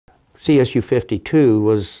CSU 52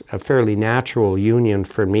 was a fairly natural union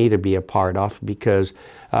for me to be a part of, because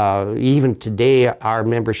even today our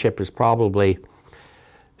membership is probably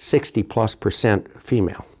 60+%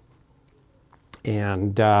 female.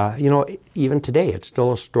 And you know, even today it's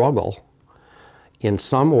still a struggle in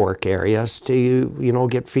some work areas to, you know,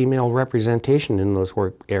 get female representation in those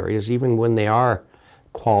work areas, even when they are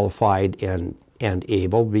qualified and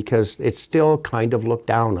able, because it's still kind of looked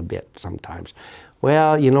down a bit sometimes.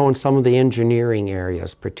 Well, you know, in some of the engineering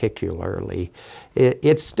areas particularly,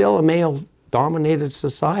 it's still a male-dominated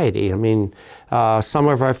society. I mean, some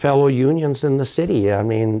of our fellow unions in the city, I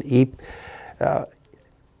mean,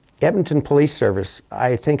 Edmonton Police Service,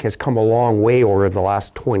 I think, has come a long way over the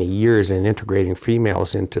last 20 years in integrating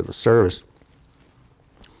females into the service.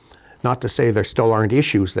 Not to say there still aren't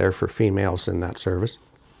issues there for females in that service.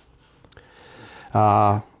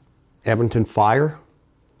 Edmonton Fire,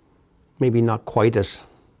 maybe not quite as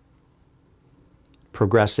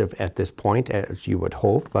progressive at this point as you would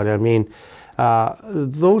hope, but I mean,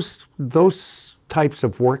 those types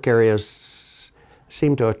of work areas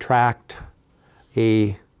seem to attract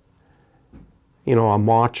a, you know, a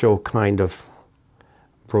macho kind of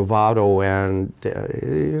bravado, and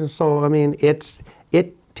so I mean, it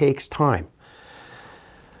takes time.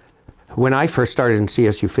 When I first started in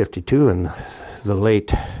CSU 52 in the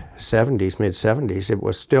late 70s, mid-70s, it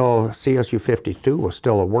was still, CSU 52 was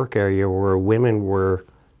still a work area where women were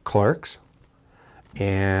clerks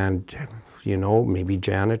and, you know, maybe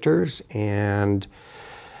janitors, and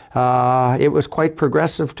it was quite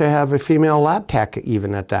progressive to have a female lab tech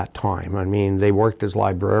even at that time. I mean, they worked as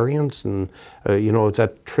librarians and, you know, the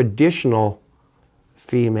traditional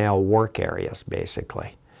female work areas,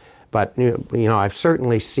 basically. But, you know, I've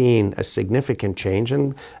certainly seen a significant change,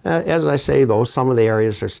 and as I say, though, some of the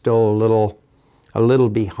areas are still a little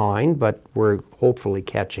behind, but we're hopefully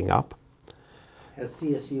catching up. Has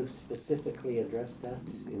CSU specifically addressed that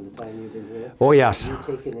in the time you've been here? Oh, yes. Have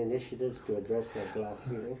you taken initiatives to address that glass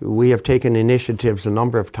ceiling? We have taken initiatives a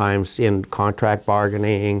number of times in contract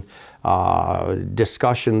bargaining,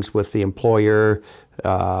 discussions with the employer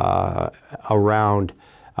around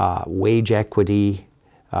wage equity,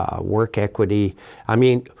 work equity. I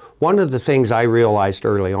mean, one of the things I realized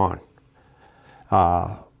early on,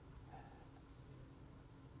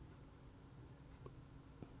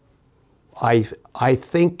 I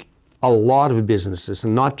think a lot of businesses,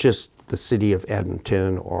 and not just the City of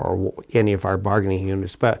Edmonton or any of our bargaining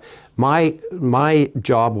units, but my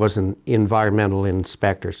job was an environmental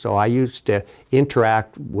inspector, so I used to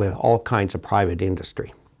interact with all kinds of private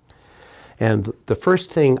industry. And the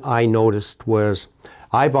first thing I noticed was,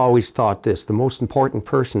 I've always thought this: the most important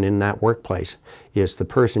person in that workplace is the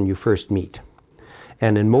person you first meet.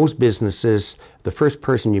 And in most businesses, the first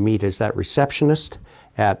person you meet is that receptionist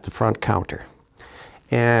at the front counter.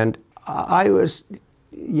 And I was,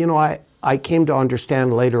 you know, I came to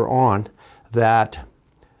understand later on that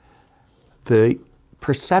the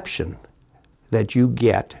perception that you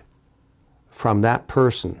get from that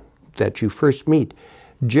person that you first meet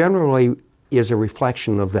generally is a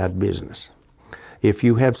reflection of that business. If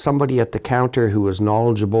you have somebody at the counter who is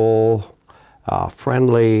knowledgeable,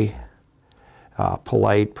 friendly,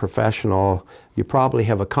 polite, professional, you probably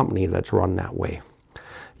have a company that's run that way.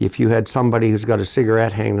 If you had somebody who's got a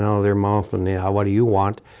cigarette hanging out of their mouth and what do you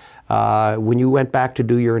want, when you went back to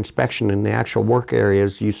do your inspection in the actual work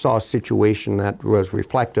areas, you saw a situation that was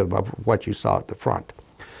reflective of what you saw at the front.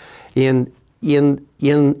 In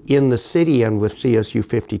the city and with CSU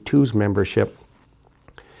 52's membership,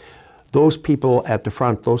 those people at the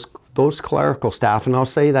front, those clerical staff, and I'll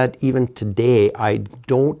say that even today, I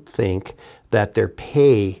don't think that their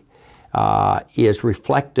pay is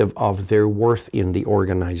reflective of their worth in the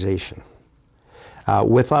organization.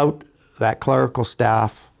 Without that clerical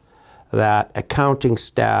staff, that accounting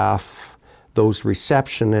staff, those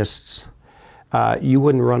receptionists, you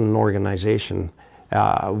wouldn't run an organization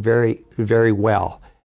very, very well.